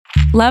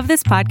Love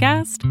this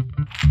podcast?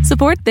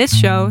 Support this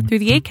show through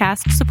the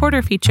Acast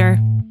supporter feature.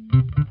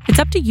 It's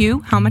up to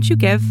you how much you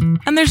give,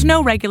 and there's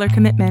no regular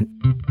commitment.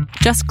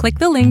 Just click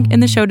the link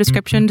in the show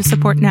description to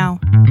support now.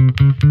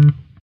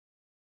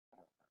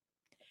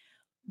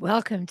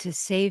 Welcome to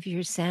Save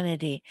Your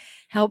Sanity,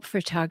 Help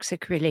for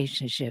Toxic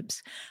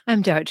Relationships.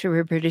 I'm Dr.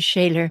 Roberta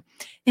Shaler.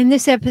 In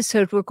this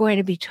episode, we're going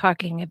to be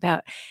talking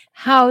about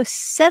how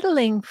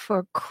settling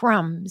for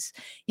crumbs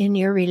in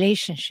your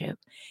relationship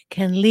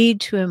can lead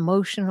to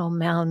emotional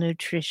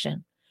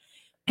malnutrition.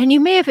 And you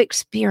may have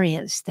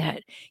experienced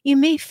that. You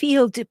may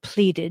feel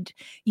depleted.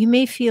 You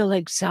may feel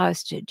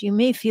exhausted. You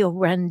may feel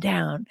run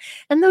down.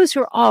 And those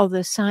are all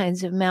the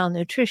signs of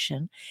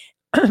malnutrition,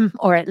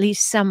 or at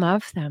least some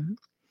of them.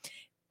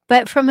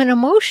 But from an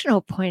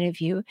emotional point of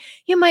view,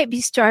 you might be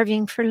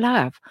starving for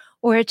love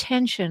or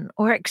attention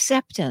or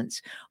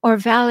acceptance or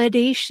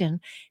validation.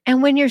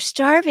 And when you're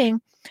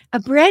starving, a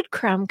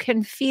breadcrumb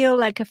can feel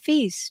like a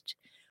feast.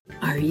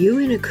 Are you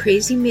in a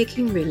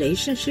crazy-making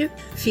relationship?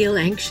 Feel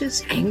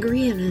anxious,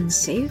 angry, and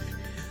unsafe?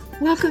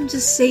 Welcome to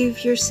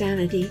Save Your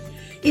Sanity.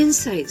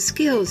 Insight,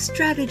 skills,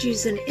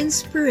 strategies, and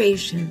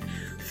inspiration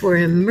for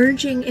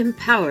emerging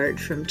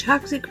empowered from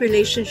toxic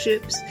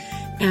relationships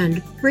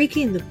and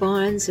breaking the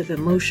bonds of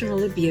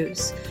emotional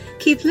abuse.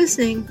 Keep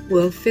listening.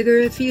 We'll figure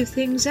a few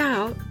things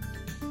out.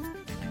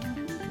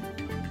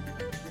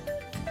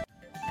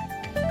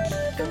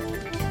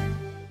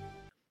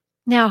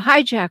 Now,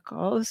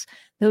 hijackals,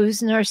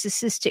 those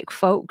narcissistic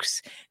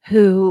folks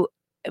who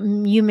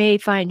you may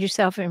find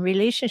yourself in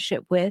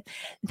relationship with,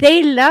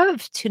 they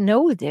love to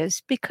know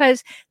this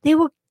because they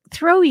will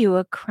throw you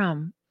a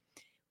crumb,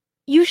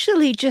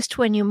 usually just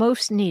when you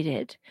most need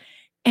it.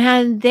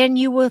 And then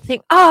you will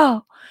think,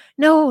 oh,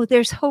 no,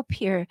 there's hope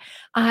here.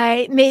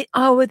 They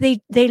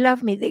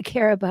love me. They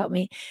care about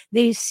me.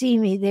 They see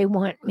me. They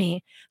want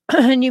me.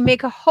 And you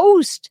make a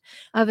host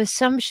of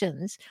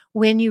assumptions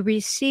when you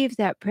receive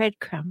that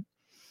breadcrumb.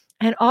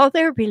 And all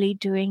they're really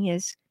doing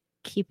is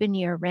keeping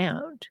you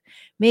around,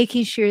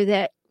 making sure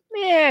that,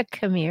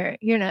 come here,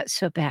 you're not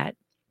so bad.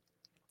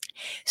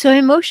 So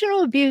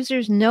emotional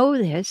abusers know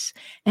this,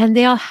 and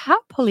they'll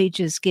happily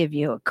just give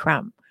you a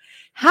crumb.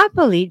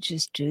 Happily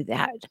just do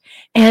that.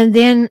 And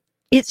then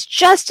it's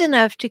just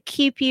enough to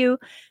keep you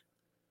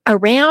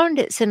around.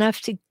 It's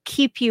enough to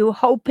keep you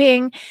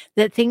hoping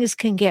that things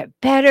can get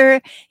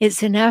better.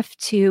 It's enough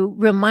to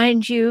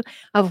remind you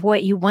of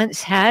what you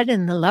once had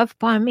in the love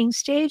bombing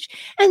stage.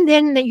 And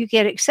then you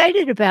get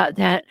excited about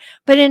that.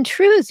 But in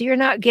truth, you're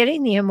not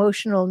getting the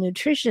emotional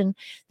nutrition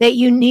that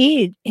you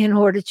need in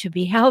order to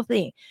be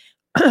healthy.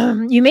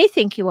 You may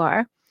think you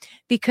are,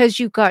 because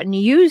you've gotten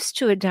used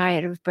to a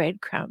diet of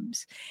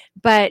breadcrumbs,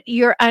 but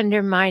you're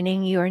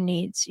undermining your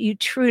needs. You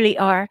truly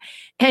are.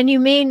 And you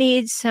may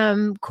need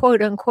some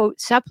quote unquote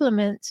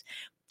supplements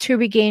to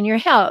regain your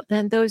health.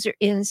 And those are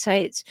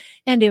insights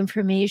and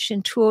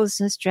information, tools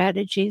and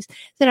strategies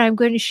that I'm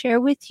going to share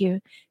with you.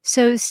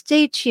 So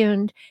stay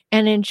tuned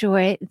and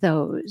enjoy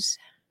those.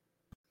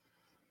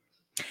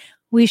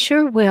 We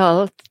sure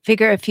will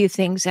figure a few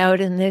things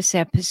out in this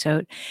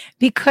episode,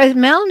 because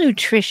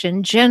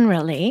malnutrition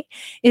generally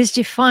is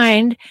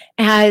defined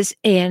as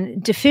a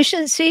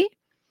deficiency,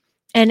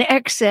 an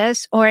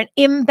excess, or an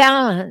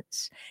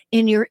imbalance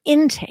in your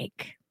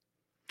intake.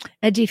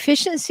 A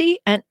deficiency,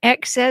 an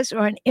excess,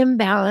 or an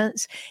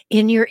imbalance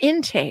in your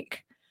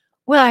intake.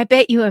 Well, I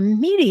bet you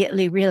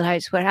immediately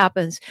realize what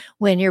happens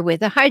when you're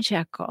with a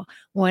hijackal,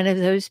 one of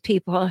those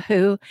people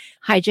who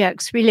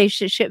hijacks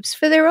relationships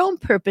for their own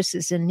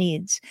purposes and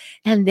needs,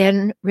 and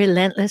then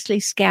relentlessly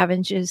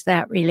scavenges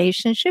that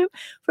relationship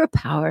for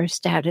power,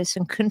 status,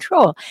 and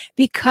control,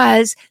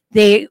 because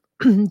they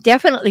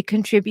definitely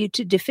contribute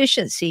to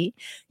deficiency,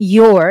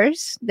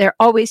 yours. They're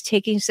always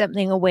taking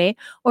something away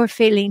or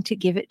failing to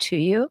give it to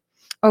you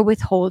or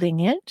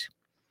withholding it.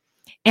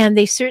 And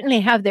they certainly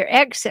have their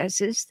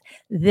excesses.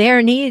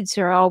 Their needs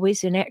are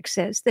always in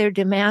excess. Their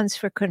demands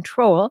for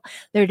control,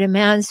 their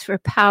demands for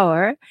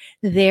power,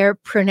 their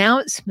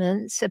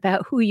pronouncements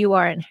about who you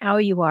are and how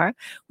you are,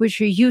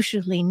 which are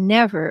usually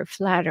never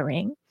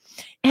flattering.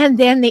 And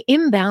then the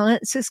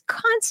imbalance is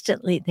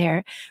constantly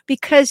there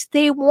because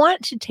they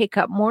want to take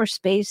up more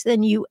space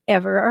than you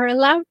ever are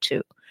allowed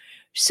to.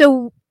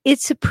 So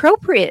it's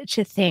appropriate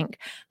to think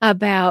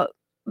about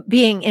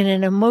being in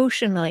an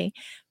emotionally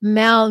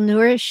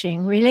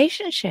malnourishing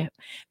relationship,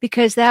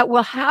 because that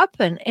will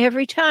happen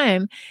every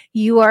time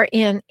you are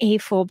in a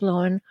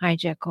full-blown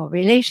hijackal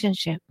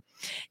relationship.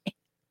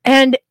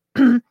 And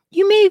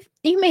you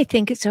may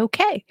think it's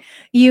okay.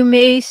 You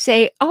may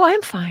say, oh,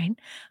 I'm fine.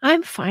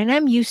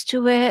 I'm used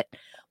to it.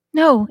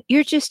 No,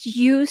 you're just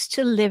used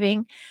to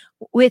living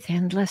with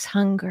endless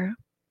hunger.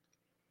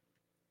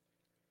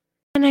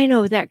 And I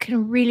know that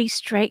can really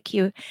strike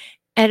you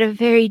at a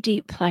very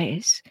deep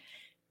place.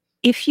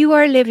 If you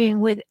are living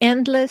with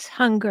endless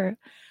hunger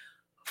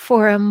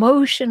for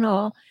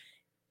emotional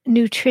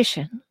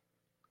nutrition,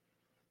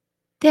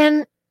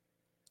 then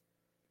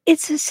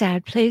it's a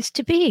sad place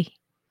to be.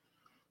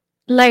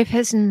 life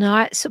has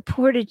not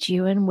supported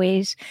you in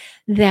ways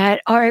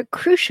that are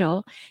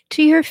crucial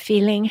to your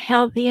feeling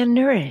healthy and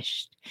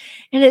nourished.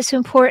 And it's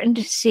important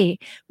to see,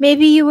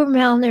 maybe you were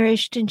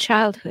malnourished in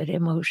childhood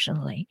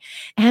emotionally,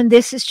 and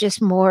this is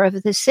just more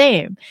of the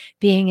same,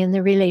 being in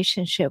the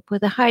relationship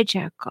with a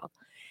hijackal.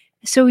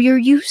 So you're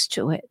used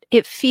to it.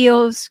 It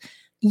feels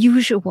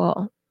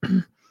usual.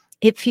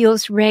 It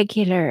feels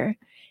regular.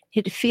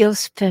 It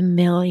feels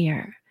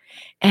familiar.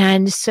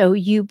 And so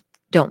you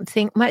don't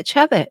think much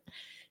of it.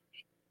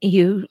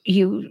 You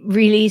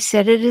really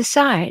set it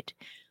aside.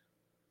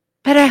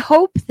 But I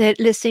hope that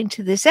listening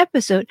to this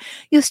episode,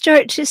 you'll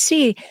start to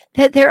see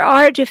that there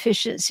are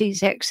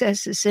deficiencies,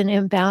 excesses, and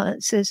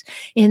imbalances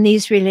in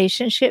these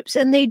relationships,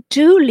 and they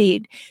do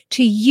lead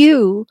to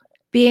you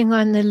being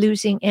on the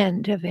losing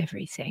end of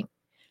everything.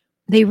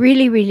 They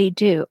really, really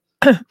do.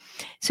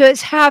 So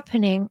it's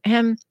happening.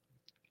 And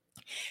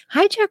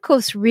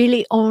hijackals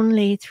really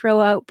only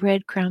throw out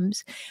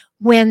breadcrumbs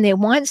when they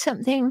want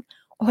something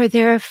or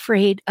they're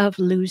afraid of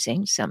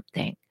losing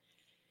something.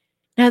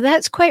 Now,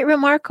 that's quite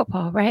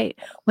remarkable, right?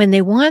 When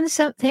they want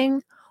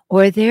something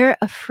or they're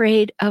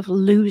afraid of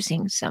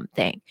losing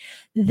something,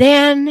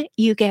 then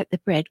you get the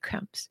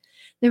breadcrumbs.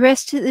 The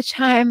rest of the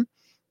time,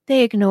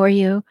 they ignore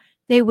you,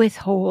 they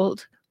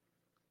withhold,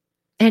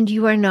 and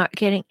you are not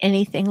getting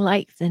anything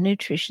like the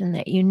nutrition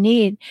that you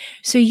need.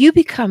 So you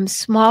become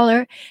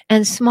smaller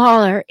and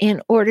smaller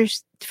in order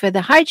for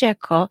the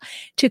hijackal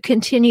to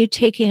continue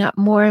taking up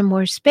more and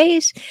more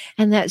space.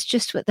 And that's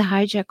just what the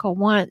hijackal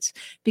wants,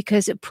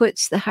 because it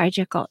puts the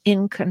hijackal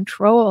in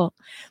control.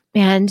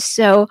 And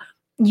so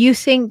you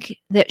think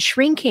that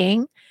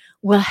shrinking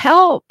will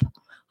help.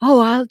 Oh,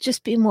 I'll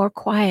just be more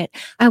quiet.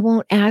 I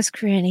won't ask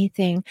for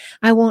anything.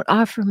 I won't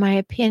offer my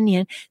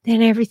opinion.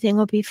 Then everything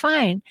will be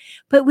fine.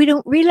 But we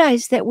don't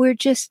realize that we're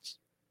just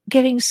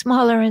getting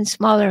smaller and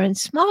smaller and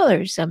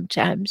smaller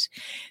sometimes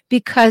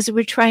because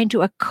we're trying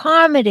to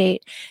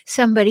accommodate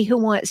somebody who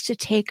wants to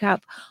take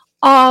up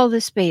all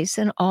the space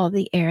and all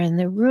the air in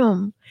the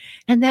room.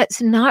 And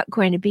that's not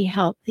going to be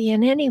healthy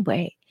in any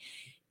way.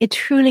 It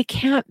truly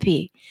can't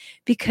be,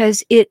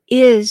 because it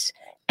is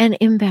an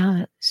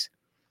imbalance.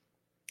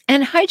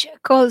 And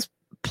hijackals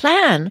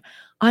plan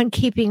on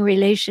keeping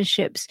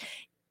relationships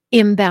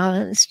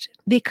imbalanced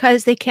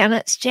because they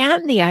cannot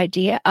stand the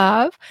idea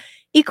of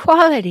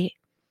equality.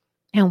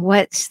 And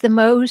what's the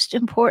most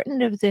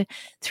important of the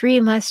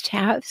 3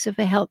 must-haves of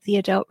a healthy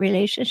adult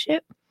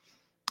relationship?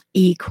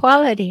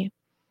 Equality.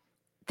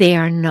 They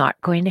are not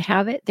going to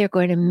have it. They're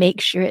going to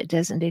make sure it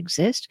doesn't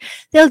exist.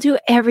 They'll do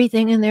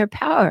everything in their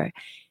power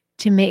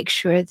to make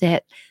sure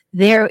that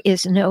there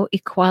is no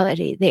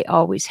equality. They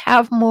always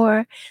have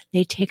more.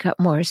 They take up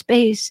more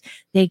space.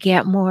 They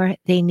get more.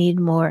 They need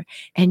more.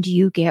 And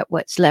you get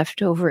what's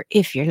left over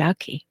if you're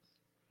lucky.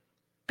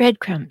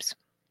 Breadcrumbs.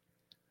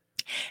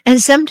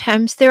 And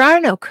sometimes there are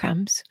no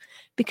crumbs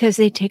because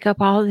they take up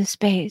all the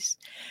space.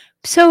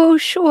 So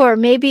sure,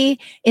 maybe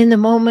in the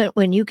moment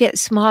when you get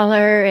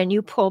smaller and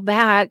you pull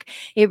back,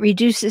 it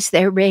reduces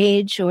their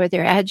rage or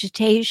their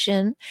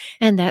agitation.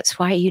 And that's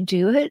why you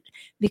do it,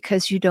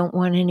 because you don't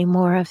want any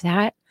more of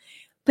that.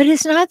 But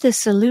it's not the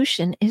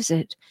solution, is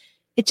it?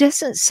 It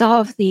doesn't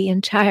solve the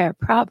entire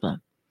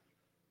problem.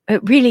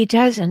 It really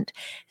doesn't.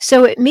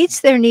 So it meets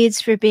their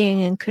needs for being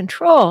in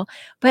control.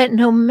 But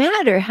no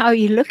matter how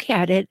you look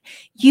at it,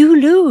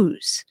 you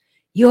lose.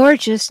 You're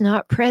just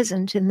not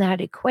present in that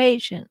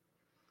equation.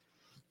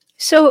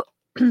 So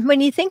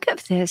when you think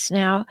of this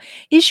now,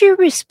 is your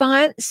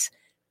response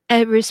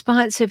a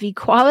response of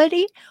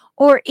equality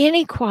or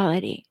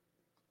inequality?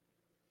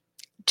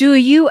 Do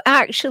you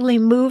actually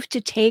move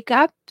to take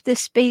up the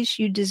space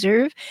you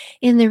deserve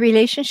in the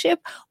relationship,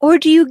 or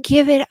do you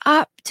give it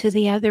up to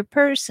the other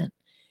person?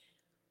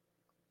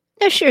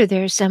 Now, sure,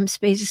 there are some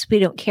spaces we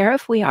don't care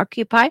if we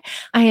occupy.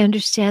 I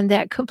understand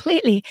that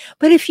completely.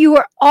 But if you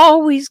are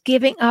always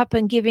giving up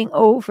and giving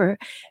over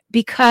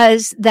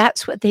because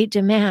that's what they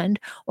demand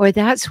or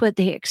that's what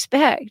they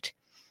expect,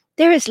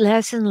 there is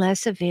less and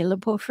less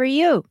available for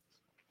you.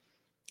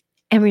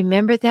 And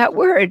remember that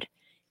word,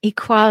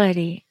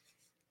 equality.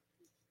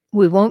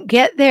 We won't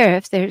get there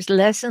if there's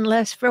less and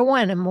less for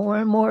one and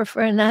more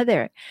for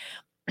another.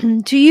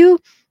 Do you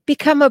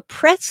become a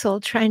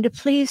pretzel trying to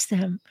please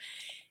them?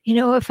 You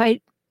know, if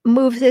I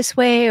move this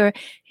way or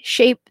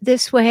shape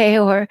this way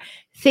or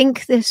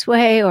think this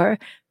way or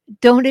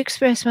don't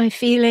express my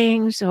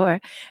feelings or,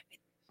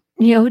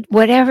 you know,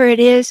 whatever it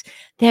is,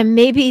 then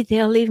maybe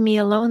they'll leave me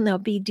alone. They'll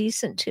be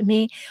decent to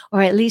me,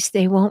 or at least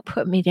they won't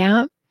put me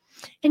down.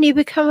 And you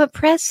become a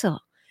pretzel.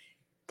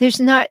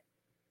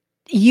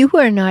 You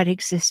are not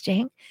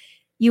existing.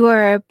 You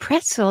are a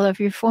pretzel of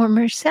your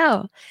former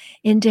self,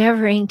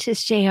 endeavoring to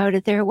stay out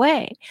of their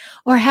way.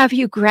 Or have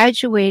you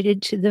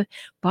graduated to the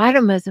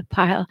bottom of the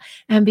pile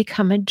and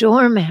become a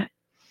doormat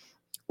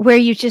where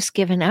you've just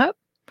given up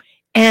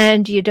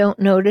and you don't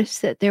notice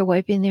that they're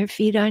wiping their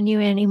feet on you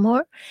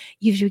anymore?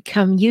 You've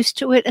become used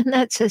to it, and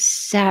that's a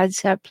sad,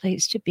 sad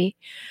place to be.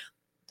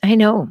 I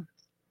know.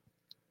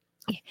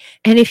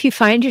 And if you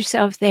find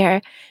yourself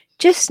there,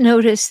 just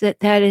notice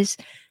that that is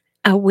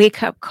a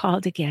wake-up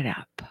call to get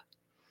up.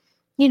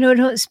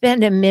 Don't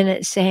spend a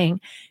minute saying,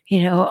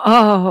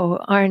 oh,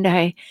 aren't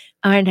I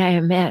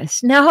a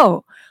mess?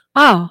 No.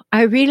 Oh,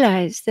 I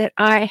realize that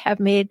I have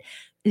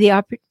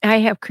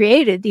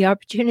created the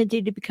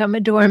opportunity to become a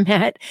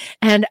doormat,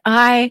 and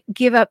I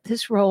give up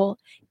this role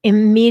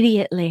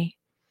immediately.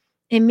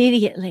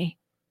 Immediately.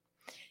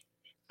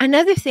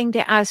 Another thing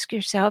to ask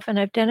yourself, and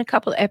I've done a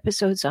couple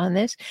episodes on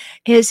this,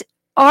 is,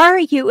 are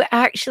you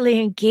actually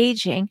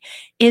engaging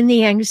in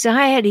the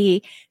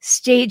anxiety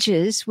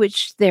stages,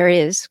 which there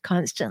is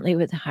constantly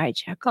with the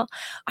hijackal?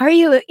 Are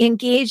you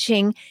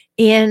engaging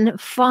in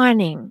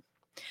fawning?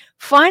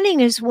 Fawning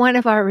is one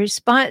of our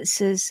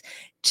responses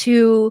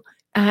to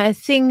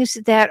things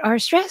that are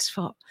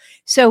stressful.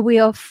 So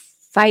we'll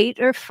fight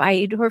or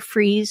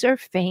freeze or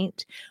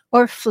faint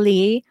or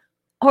flee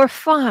or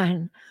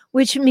fawn,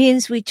 which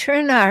means we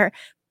turn our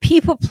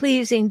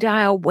people-pleasing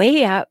dial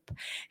way up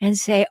and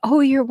say, oh,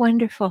 you're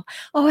wonderful.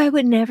 Oh, I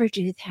would never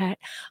do that.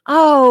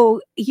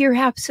 Oh, you're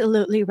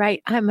absolutely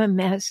right. I'm a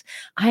mess.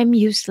 I'm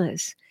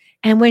useless.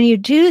 And when you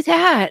do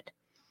that,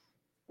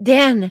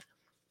 then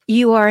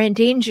you are in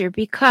danger,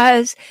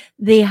 because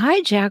the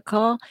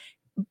hijackal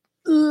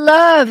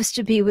loves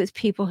to be with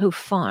people who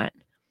fawn,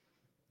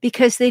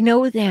 because they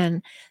know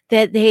then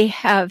that they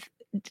have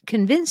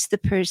convinced the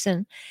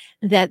person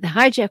that the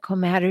hijackal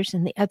matters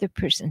and the other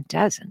person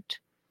doesn't.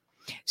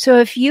 So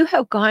if you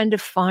have gone to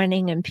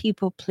fawning and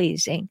people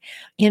pleasing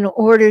in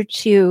order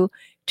to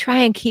try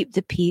and keep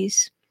the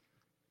peace,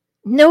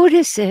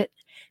 notice it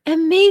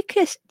and make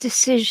a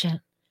decision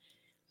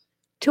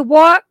to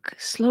walk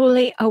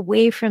slowly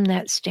away from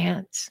that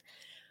stance.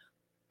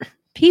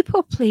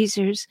 People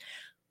pleasers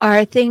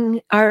are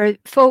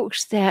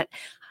folks that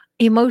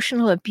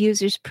emotional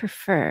abusers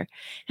prefer.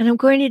 And I'm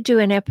going to do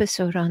an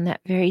episode on that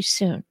very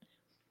soon.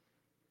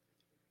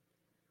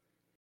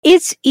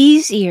 It's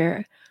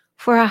easier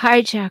for a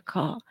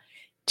hijackal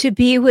to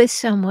be with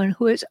someone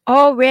who is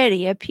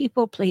already a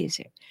people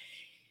pleaser,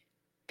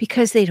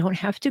 because they don't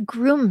have to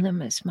groom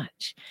them as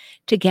much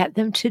to get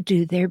them to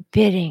do their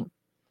bidding.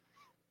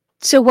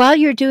 So while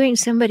you're doing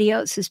somebody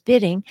else's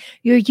bidding,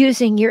 you're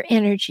using your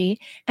energy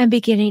and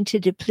beginning to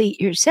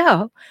deplete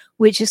yourself,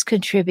 which is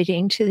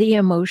contributing to the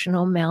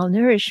emotional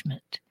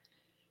malnourishment.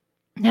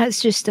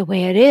 That's just the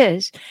way it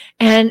is.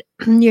 And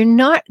you're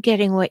not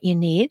getting what you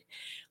need.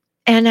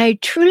 And I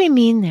truly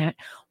mean that.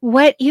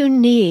 What you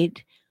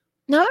need,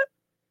 not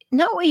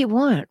what you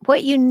want,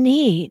 what you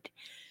need.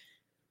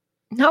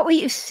 Not what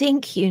you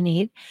think you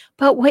need,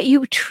 but what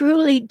you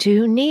truly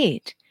do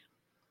need.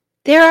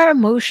 There are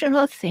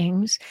emotional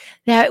things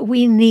that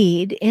we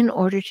need in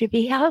order to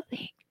be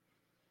healthy.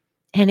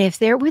 And if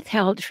they're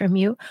withheld from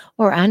you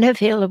or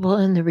unavailable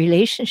in the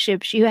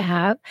relationships you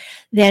have,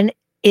 then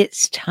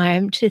it's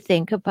time to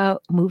think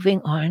about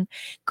moving on,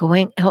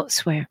 going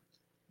elsewhere.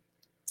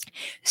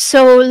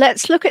 So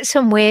let's look at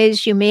some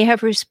ways you may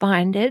have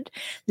responded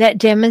that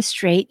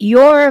demonstrate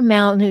your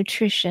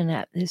malnutrition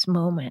at this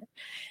moment.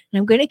 And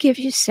I'm going to give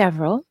you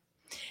several,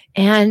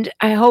 and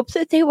I hope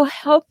that they will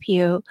help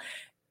you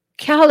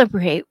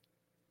calibrate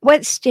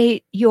what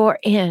state you're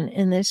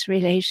in this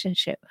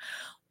relationship.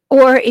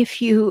 Or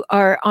if you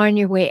are on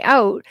your way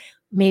out,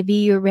 maybe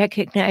you're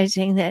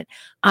recognizing that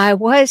I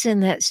was in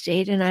that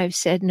state and I've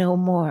said no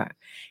more.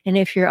 And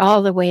if you're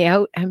all the way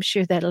out, I'm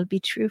sure that'll be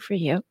true for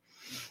you.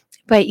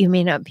 But you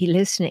may not be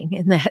listening,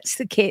 and that's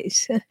the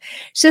case.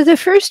 So the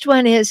first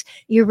one is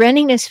you're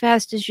running as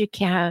fast as you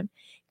can,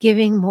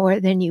 giving more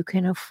than you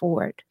can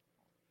afford.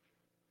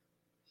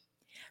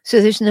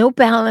 So there's no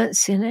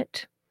balance in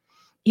it.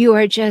 You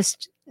are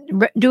just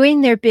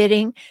doing their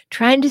bidding,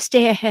 trying to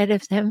stay ahead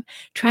of them,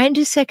 trying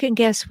to second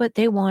guess what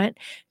they want,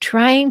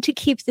 trying to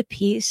keep the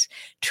peace,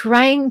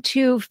 trying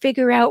to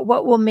figure out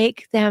what will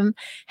make them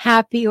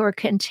happy or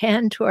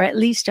content or at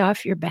least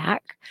off your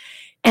back.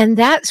 And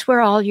that's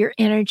where all your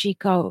energy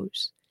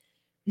goes.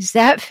 Is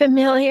that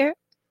familiar?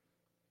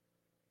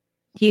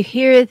 You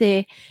hear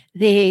the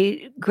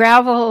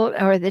gravel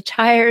or the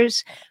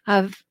tires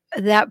of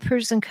that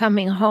person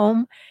coming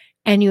home,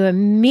 and you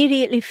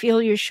immediately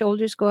feel your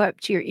shoulders go up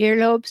to your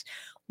earlobes.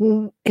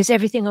 Is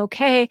everything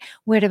okay?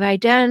 What have I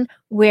done?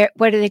 What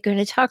are they going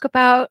to talk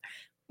about?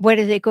 What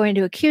are they going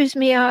to accuse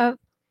me of?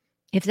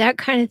 If that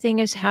kind of thing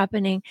is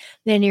happening,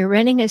 then you're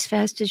running as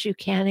fast as you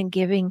can and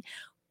giving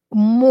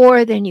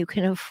more than you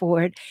can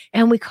afford.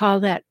 And we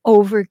call that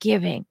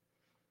overgiving.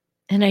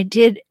 And I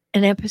did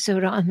an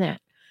episode on that.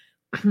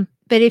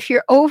 But if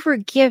you're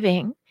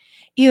overgiving,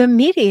 you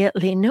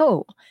immediately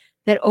know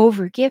that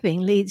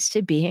overgiving leads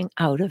to being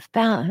out of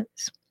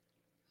balance.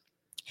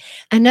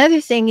 Another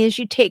thing is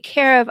you take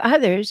care of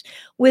others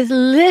with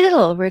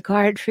little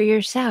regard for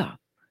yourself.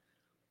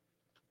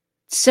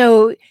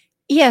 So,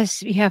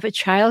 yes, you have a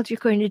child, you're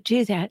going to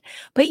do that,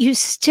 but you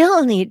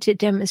still need to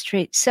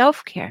demonstrate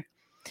self-care.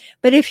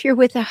 But if you're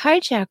with a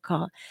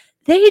hijackal,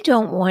 they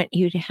don't want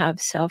you to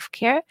have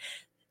self-care.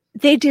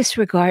 They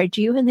disregard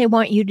you, and they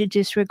want you to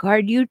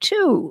disregard you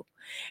too.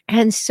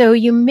 And so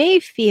you may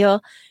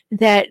feel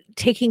that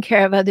taking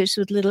care of others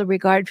with little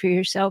regard for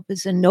yourself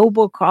is a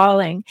noble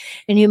calling.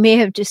 And you may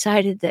have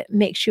decided that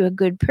makes you a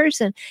good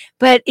person,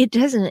 but it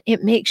doesn't.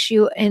 It makes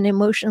you an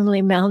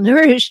emotionally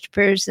malnourished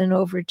person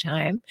over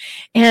time.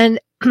 And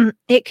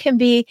it can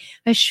be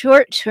a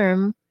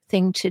short-term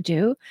thing to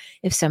do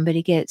if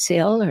somebody gets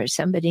ill or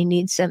somebody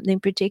needs something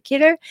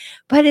particular,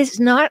 but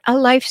it's not a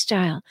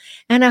lifestyle.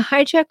 And a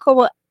hijacker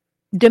will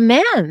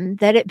demand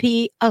that it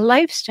be a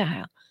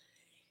lifestyle,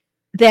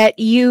 that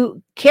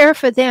you care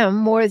for them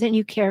more than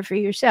you care for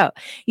yourself.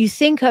 You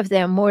think of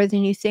them more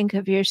than you think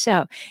of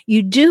yourself.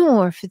 You do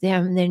more for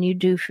them than you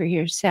do for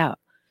yourself.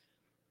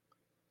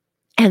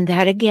 And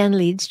that again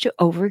leads to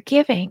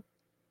overgiving.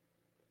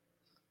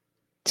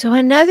 So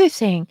another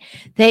thing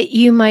that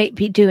you might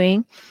be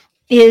doing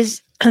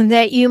is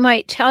that you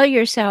might tell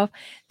yourself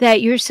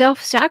that your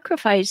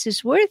self-sacrifice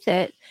is worth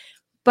it,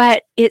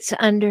 but it's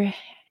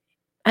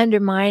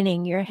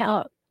undermining your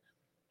health.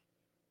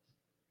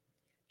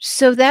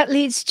 So that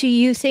leads to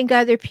you think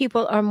other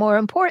people are more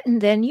important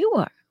than you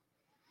are.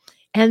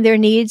 And their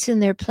needs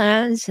and their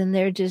plans and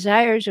their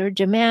desires or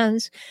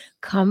demands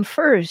come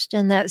first.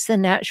 And that's the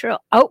natural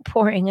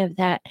outpouring of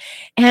that.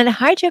 And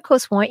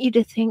hijackers want you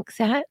to think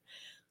that.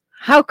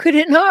 How could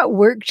it not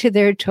work to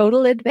their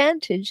total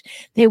advantage?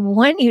 They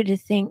want you to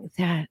think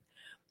that.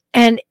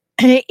 And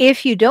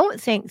if you don't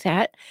think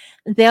that,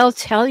 they'll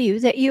tell you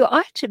that you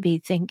ought to be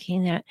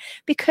thinking that,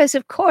 because,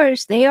 of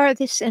course, they are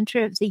the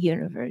center of the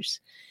universe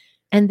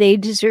and they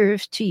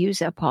deserve to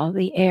use up all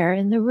the air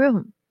in the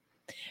room.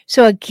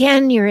 So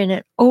again, you're in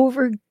an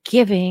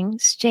overgiving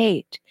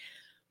state.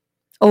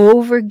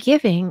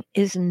 Overgiving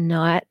is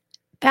not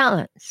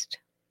balanced.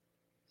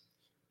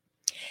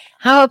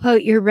 How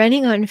about you're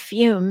running on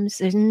fumes,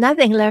 there's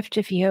nothing left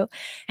of you,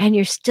 and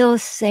you're still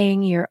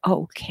saying you're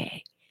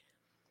okay.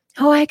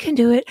 Oh, I can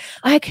do it.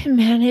 I can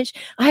manage.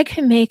 I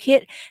can make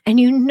it. And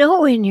you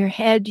know in your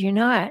head you're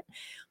not.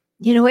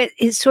 You know,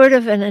 it's sort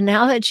of an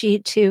analogy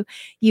to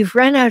you've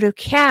run out of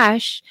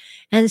cash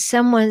and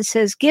someone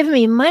says, give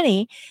me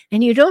money,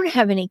 and you don't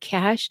have any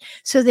cash.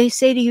 So they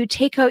say to you,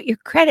 take out your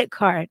credit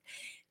card.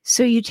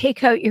 So you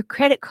take out your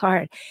credit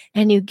card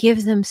and you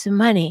give them some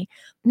money.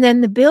 And then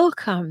the bill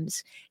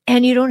comes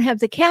and you don't have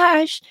the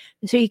cash,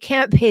 so you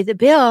can't pay the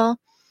bill.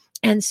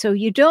 And so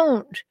you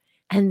don't.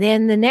 And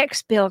then the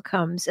next bill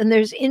comes and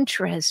there's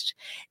interest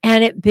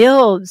and it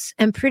builds.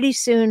 And pretty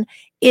soon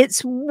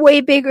it's way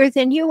bigger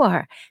than you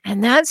are.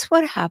 And that's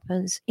what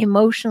happens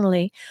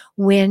emotionally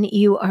when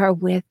you are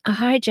with a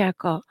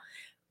hijacker.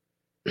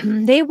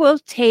 They will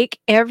take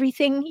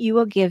everything you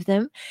will give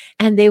them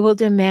and they will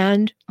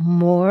demand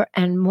more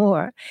and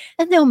more.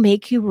 And they'll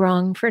make you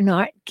wrong for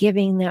not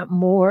giving them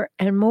more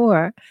and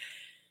more.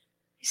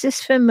 Is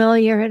this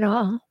familiar at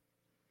all?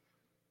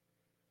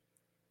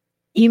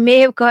 You may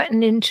have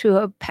gotten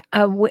into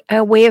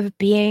a way of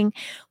being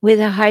with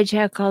a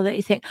hijacker that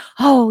you think,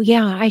 oh,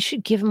 yeah, I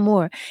should give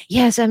more.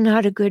 Yes, I'm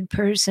not a good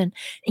person.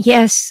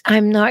 Yes,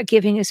 I'm not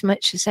giving as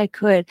much as I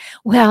could.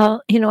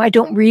 Well, I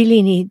don't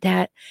really need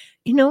that.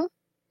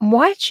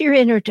 Watch your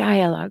inner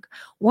dialogue.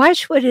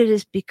 Watch what it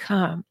has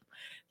become,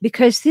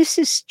 because this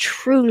is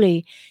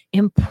truly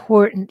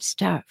important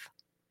stuff.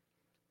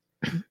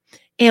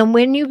 And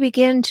when you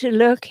begin to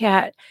look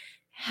at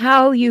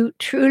how you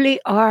truly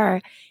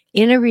are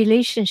in a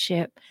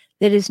relationship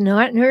that is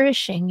not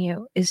nourishing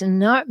you, is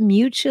not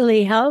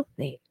mutually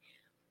healthy,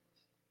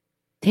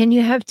 then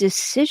you have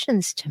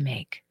decisions to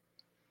make.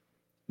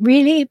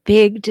 Really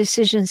big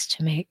decisions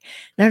to make,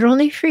 not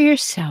only for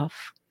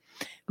yourself,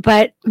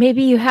 but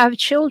maybe you have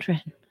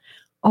children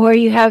or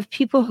you have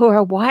people who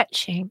are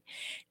watching.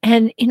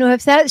 And,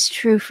 if that's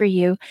true for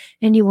you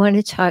and you want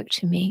to talk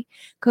to me,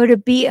 go to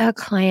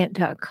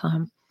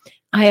beaclient.com.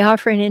 I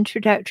offer an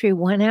introductory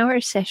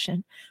 1-hour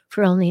session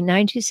for only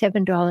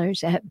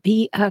 $97 at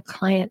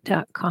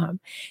beaclient.com.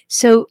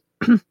 So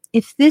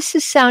if this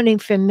is sounding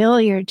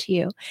familiar to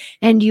you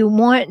and you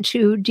want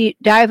to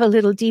dive a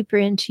little deeper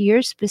into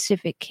your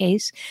specific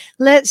case,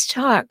 let's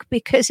talk,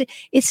 because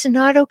it's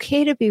not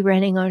okay to be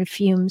running on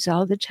fumes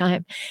all the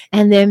time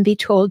and then be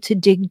told to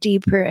dig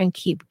deeper and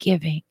keep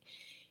giving.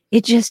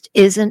 It just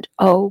isn't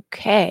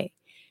okay.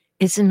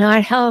 It's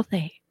not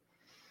healthy.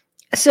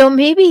 So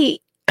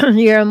maybe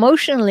you're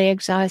emotionally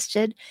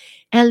exhausted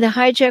and the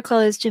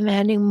hijacker is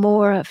demanding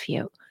more of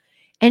you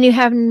and you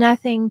have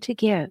nothing to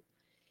give.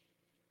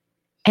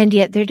 And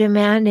yet they're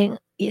demanding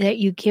that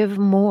you give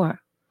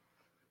more.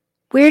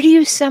 Where do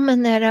you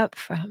summon that up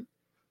from?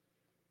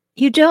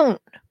 You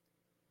don't.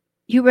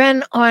 You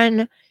run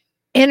on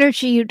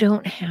energy you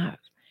don't have.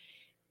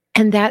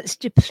 And that's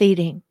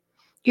depleting.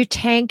 Your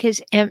tank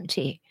is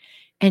empty.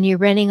 And you're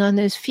running on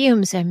those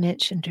fumes I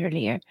mentioned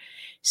earlier.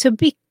 So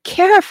be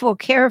careful,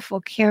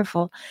 careful,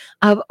 careful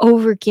of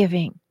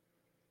overgiving.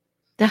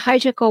 The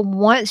hijacker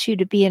wants you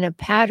to be in a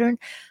pattern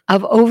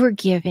of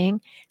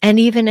overgiving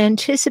and even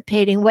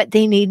anticipating what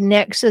they need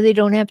next so they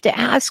don't have to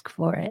ask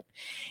for it.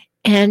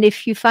 And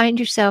if you find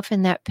yourself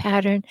in that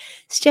pattern,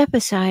 step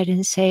aside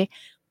and say,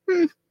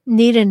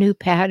 need a new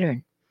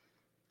pattern.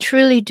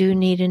 truly do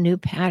need a new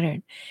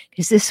pattern,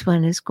 because this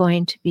one is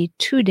going to be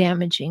too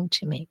damaging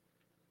to me.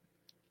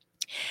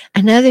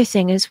 Another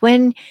thing is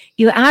when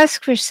you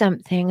ask for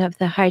something of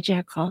the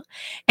hijackal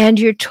and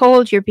you're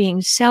told you're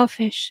being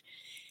selfish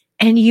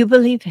and you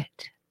believe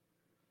it.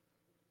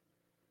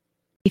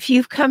 If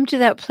you've come to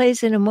that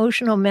place in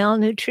emotional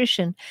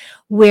malnutrition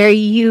where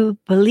you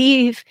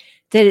believe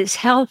that it's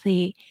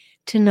healthy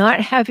to not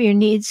have your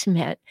needs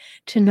met,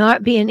 to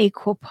not be an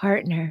equal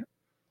partner,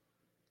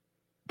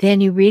 then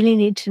you really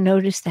need to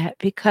notice that,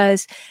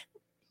 because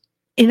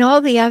in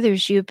all the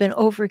others you've been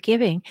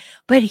overgiving,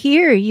 but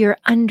here you're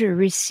under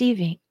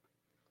receiving.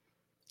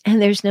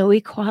 And there's no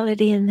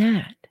equality in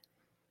that.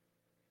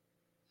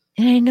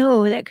 And I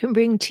know that can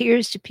bring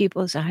tears to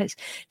people's eyes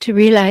to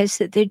realize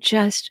that they're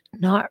just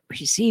not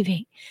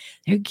receiving.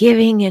 They're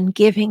giving and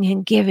giving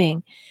and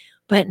giving,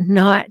 but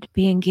not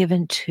being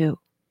given to.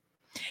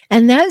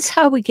 And that's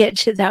how we get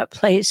to that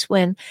place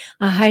when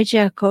a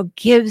hijackal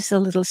gives a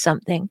little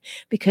something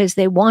because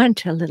they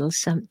want a little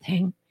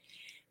something.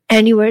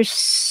 And you are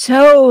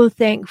so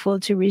thankful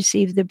to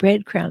receive the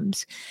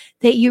breadcrumbs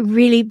that you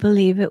really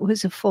believe it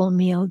was a full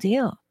meal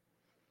deal.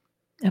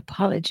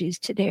 Apologies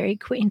to Dairy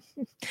Queen.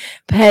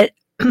 But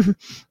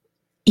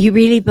you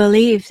really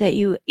believe that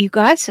you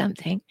got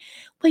something.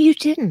 Well, you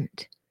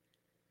didn't.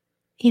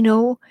 You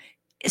know,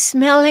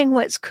 smelling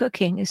what's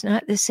cooking is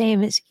not the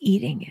same as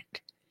eating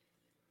it.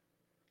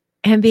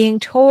 And being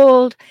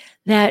told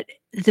that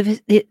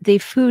the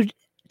food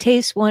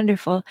tastes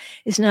wonderful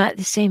is not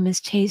the same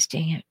as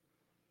tasting it.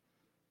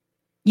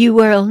 You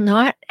will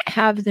not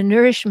have the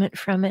nourishment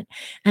from it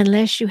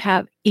unless you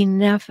have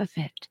enough of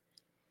it.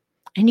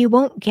 And you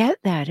won't get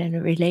that in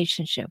a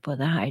relationship with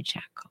a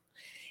hijackal.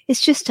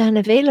 It's just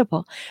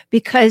unavailable,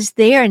 because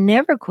they are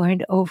never going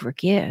to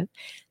overgive,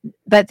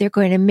 but they're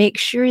going to make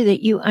sure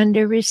that you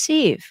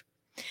under-receive.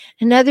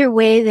 Another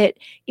way that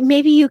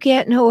maybe you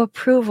get no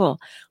approval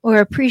or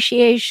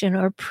appreciation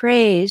or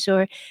praise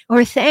or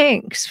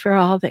thanks for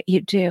all that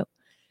you do.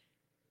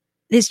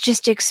 It's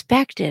just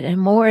expected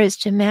and more is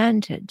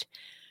demanded.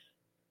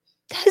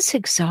 That's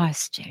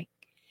exhausting.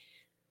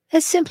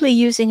 That's simply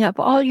using up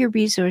all your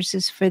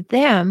resources for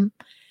them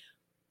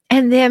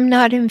and them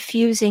not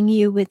infusing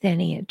you with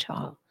any at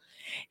all.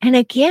 And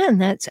again,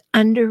 that's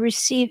under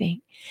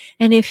receiving.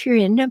 And if you're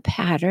in a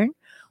pattern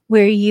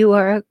where you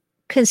are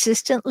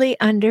consistently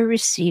under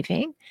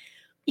receiving,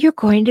 you're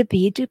going to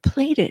be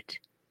depleted.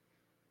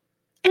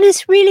 And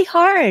it's really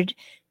hard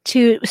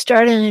to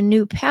start on a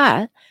new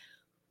path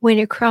when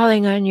you're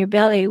crawling on your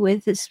belly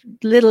with as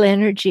little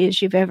energy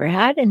as you've ever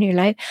had in your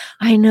life.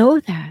 I know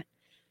that.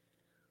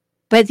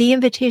 But the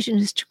invitation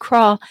is to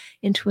crawl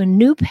into a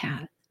new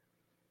path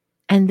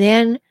and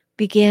then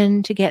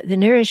begin to get the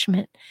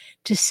nourishment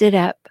to sit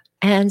up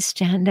and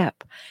stand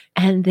up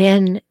and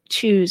then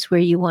choose where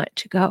you want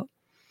to go.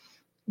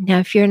 Now,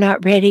 if you're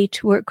not ready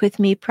to work with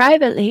me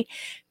privately,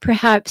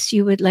 perhaps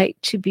you would like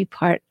to be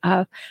part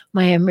of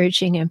my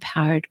Emerging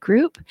Empowered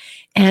group,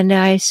 and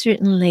I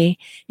certainly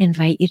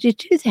invite you to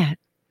do that.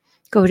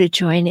 Go to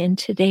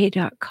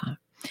joinintoday.com.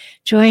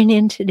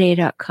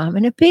 Joinintoday.com.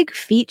 And a big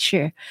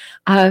feature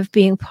of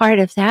being part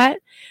of that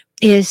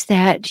is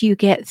that you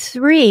get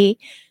 3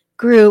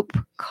 group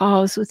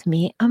calls with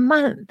me a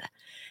month.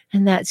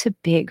 And that's a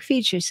big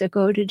feature. So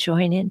go to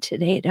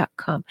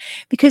joinintoday.com,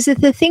 because if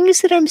the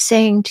things that I'm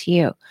saying to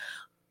you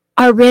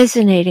are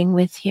resonating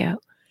with you,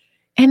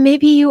 and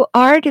maybe you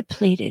are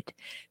depleted,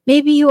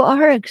 maybe you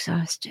are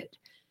exhausted,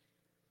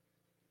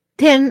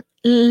 then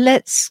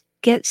let's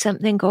get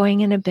something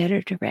going in a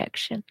better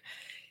direction.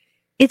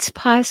 It's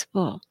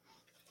possible,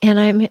 and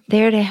I'm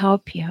there to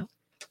help you.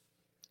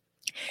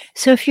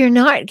 So if you're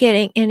not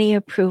getting any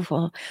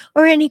approval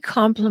or any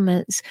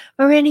compliments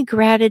or any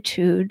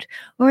gratitude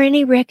or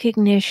any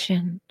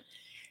recognition,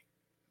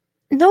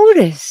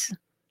 notice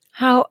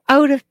how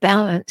out of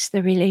balance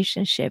the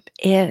relationship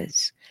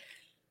is.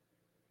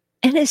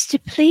 And it's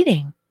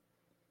depleting.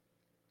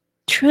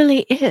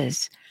 Truly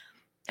is.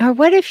 Or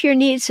what if your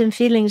needs and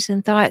feelings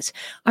and thoughts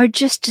are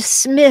just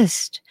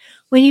dismissed?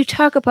 When you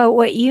talk about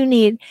what you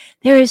need,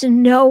 there is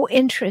no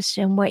interest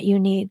in what you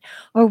need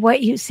or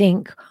what you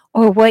think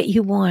or what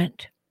you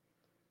want.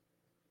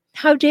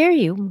 How dare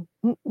you?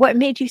 What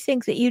made you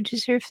think that you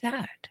deserve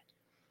that?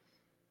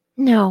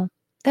 No,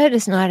 that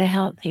is not a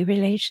healthy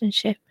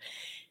relationship.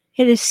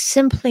 It is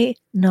simply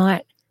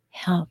not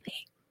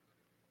healthy.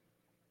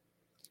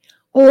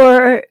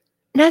 Or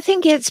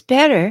nothing gets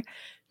better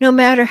no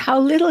matter how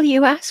little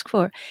you ask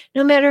for,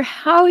 no matter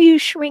how you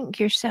shrink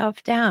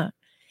yourself down.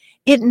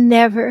 It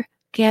never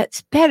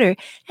gets better.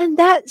 And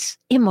that's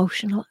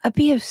emotional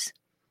abuse.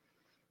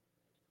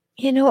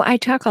 You know, I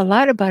talk a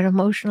lot about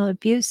emotional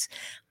abuse.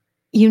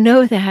 You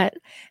know that.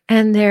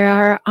 And there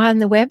are on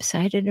the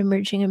website at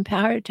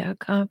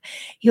emergingempowered.com,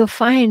 you'll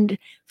find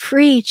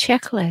free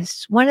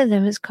checklists. One of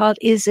them is called,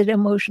 Is It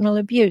Emotional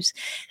Abuse?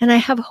 And I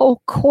have a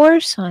whole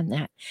course on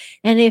that.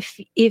 And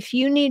if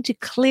you need to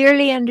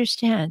clearly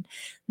understand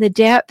the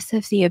depth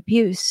of the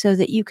abuse so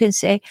that you can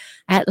say,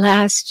 at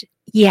last,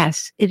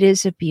 yes, it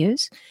is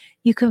abuse,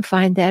 You can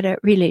find that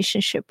at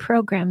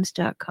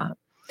relationshipprograms.com.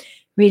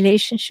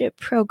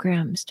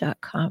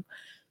 Relationshipprograms.com.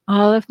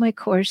 All of my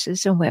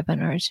courses and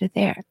webinars are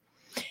there.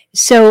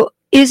 So,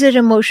 is it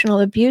emotional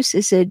abuse?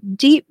 Is a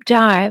deep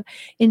dive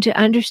into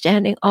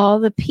understanding all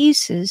the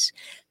pieces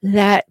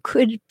that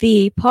could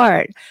be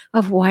part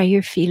of why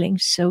you're feeling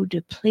so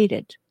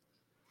depleted.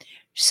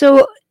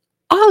 So,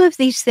 all of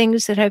these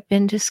things that I've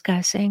been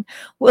discussing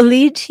will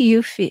lead to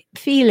you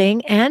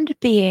feeling and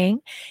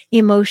being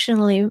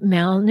emotionally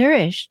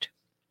malnourished.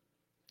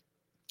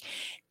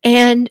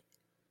 And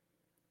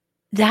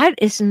that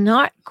is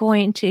not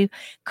going to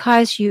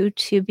cause you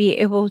to be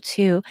able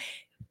to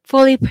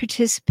fully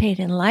participate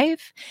in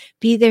life,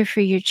 be there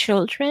for your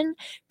children,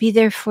 be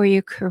there for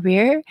your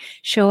career,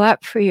 show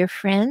up for your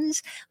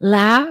friends,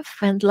 laugh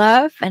and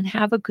love and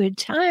have a good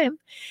time,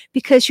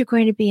 because you're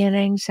going to be in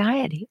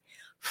anxiety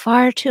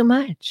far too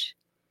much.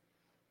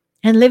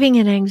 And living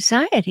in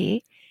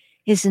anxiety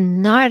is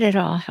not at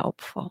all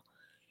helpful.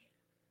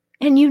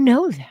 And you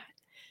know that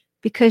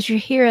because you're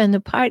here on the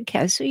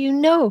podcast, so you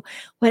know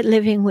what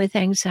living with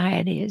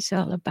anxiety is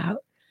all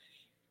about.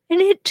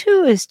 And it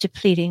too is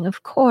depleting,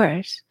 of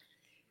course.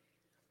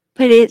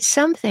 But it's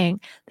something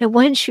that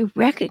once you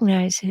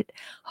recognize it,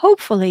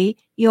 hopefully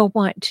you'll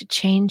want to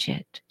change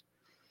it.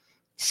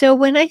 So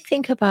when I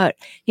think about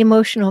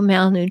emotional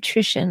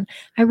malnutrition,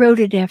 I wrote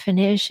a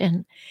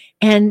definition,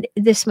 and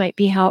this might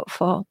be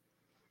helpful.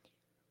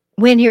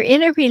 When you're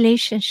in a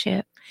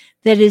relationship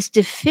that is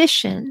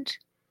deficient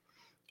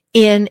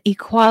in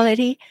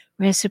equality,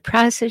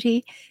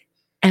 reciprocity,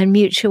 and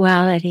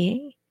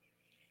mutuality,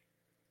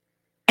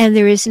 and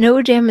there is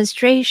no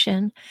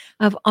demonstration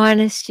of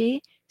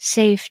honesty,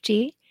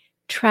 safety,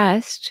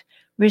 trust,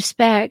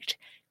 respect,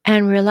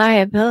 and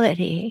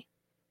reliability,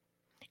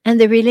 and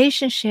the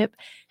relationship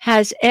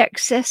has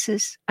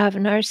excesses of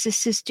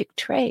narcissistic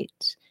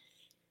traits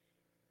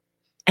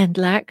and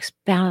lacks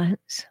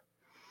balance,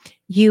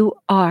 you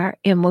are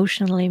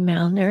emotionally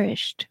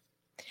malnourished,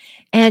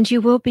 and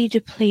you will be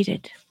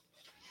depleted.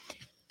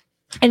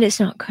 And it's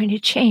not going to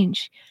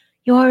change.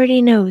 You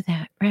already know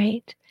that,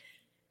 right?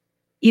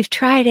 You've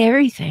tried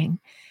everything.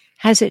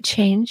 Has it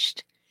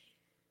changed?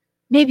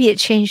 Maybe it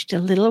changed a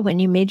little when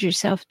you made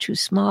yourself too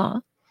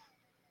small.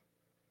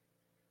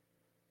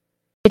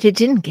 But it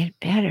didn't get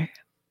better.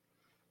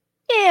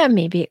 Yeah,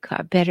 maybe it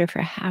got better for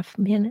a half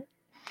minute,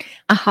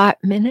 a hot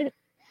minute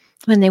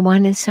when they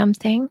wanted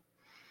something.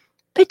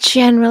 But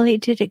generally,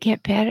 did it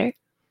get better?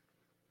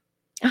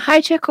 A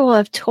hijacker will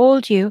have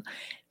told you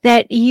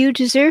that you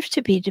deserve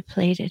to be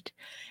depleted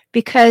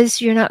because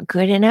you're not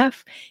good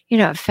enough, you're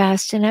not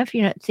fast enough,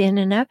 you're not thin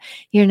enough,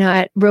 you're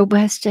not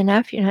robust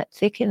enough, you're not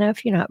thick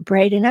enough, you're not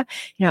bright enough,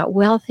 you're not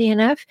wealthy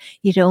enough,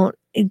 you don't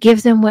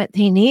give them what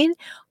they need,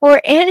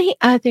 or any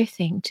other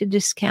thing to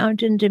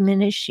discount and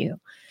diminish you.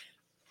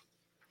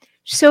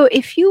 So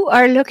if you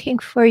are looking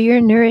for your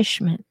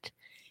nourishment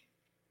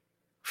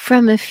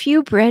from a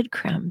few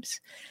breadcrumbs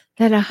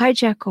that a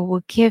hijacker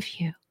will give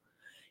you,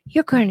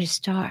 you're going to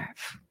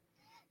starve.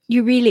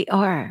 You really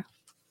are.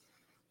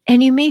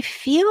 And you may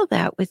feel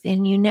that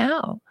within you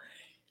now,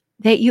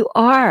 that you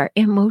are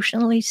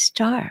emotionally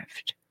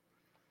starved.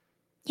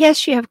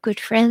 Yes, you have good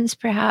friends,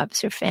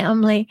 perhaps, or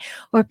family,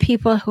 or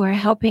people who are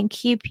helping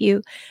keep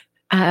you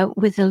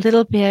with a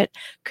little bit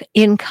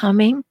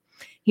incoming.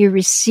 You're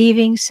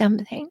receiving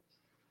something.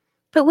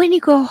 But when you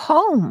go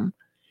home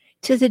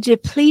to the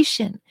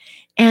depletion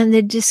and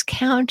the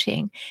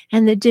discounting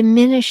and the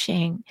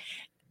diminishing,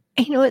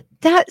 you know,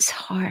 that's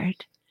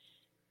hard.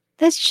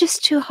 That's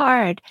just too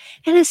hard,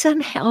 and it's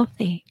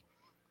unhealthy.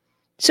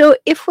 So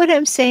if what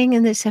I'm saying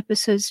in this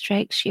episode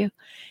strikes you,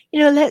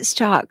 let's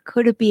talk.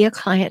 Go to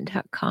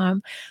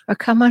beaclient.com or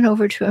come on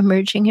over to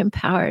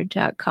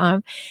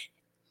emergingempowered.com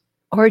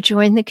or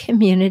join the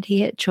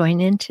community at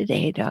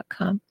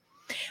joinintoday.com.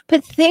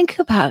 But think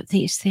about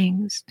these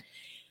things.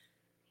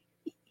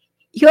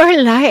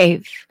 Your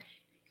life,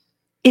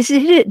 is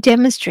it a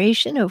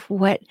demonstration of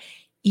what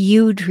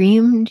you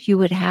dreamed you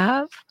would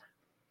have?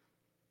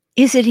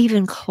 Is it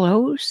even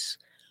close?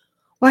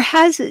 Or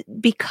has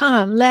it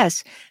become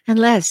less and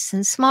less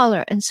and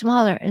smaller and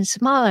smaller and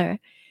smaller?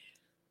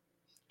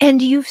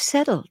 And you've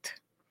settled.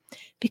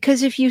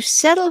 Because if you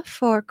settle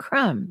for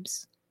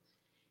crumbs,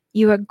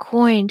 you are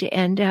going to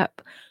end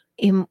up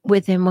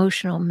with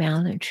emotional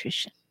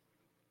malnutrition.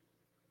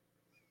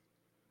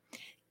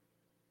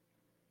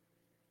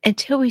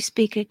 Until we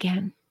speak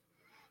again,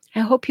 I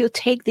hope you'll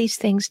take these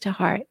things to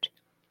heart.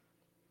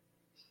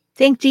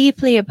 Think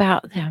deeply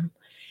about them.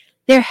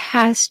 There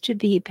has to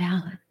be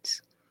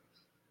balance.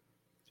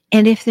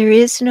 And if there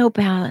is no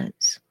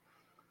balance,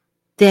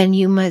 then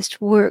you must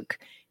work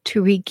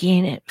to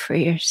regain it for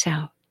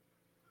yourself.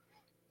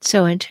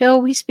 So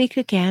until we speak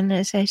again,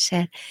 as I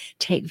said,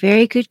 take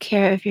very good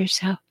care of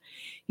yourself.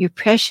 You're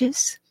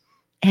precious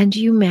and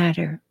you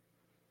matter.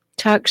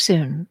 Talk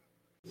soon.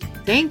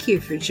 Thank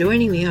you for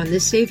joining me on the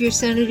Save Your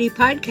Sanity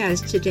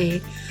podcast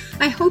today.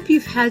 I hope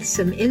you've had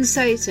some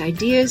insights,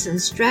 ideas,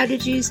 and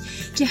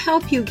strategies to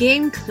help you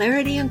gain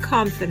clarity and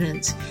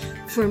confidence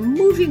for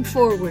moving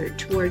forward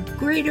toward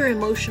greater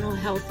emotional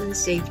health and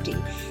safety.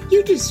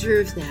 You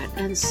deserve that,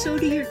 and so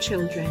do your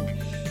children.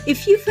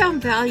 If you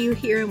found value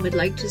here and would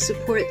like to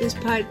support this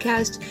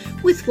podcast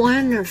with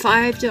 $1 or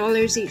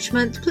 $5 each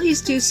month,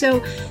 please do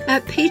so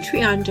at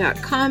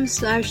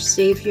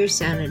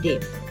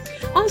patreon.com/saveyoursanity.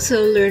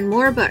 Also, learn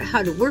more about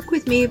how to work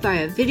with me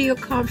via video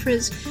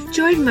conference,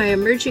 join my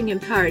emerging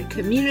empowered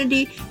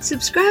community,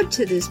 subscribe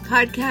to this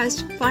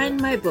podcast,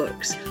 find my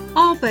books,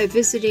 all by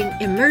visiting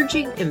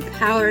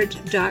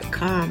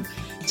emergingempowered.com.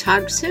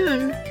 Talk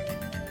soon.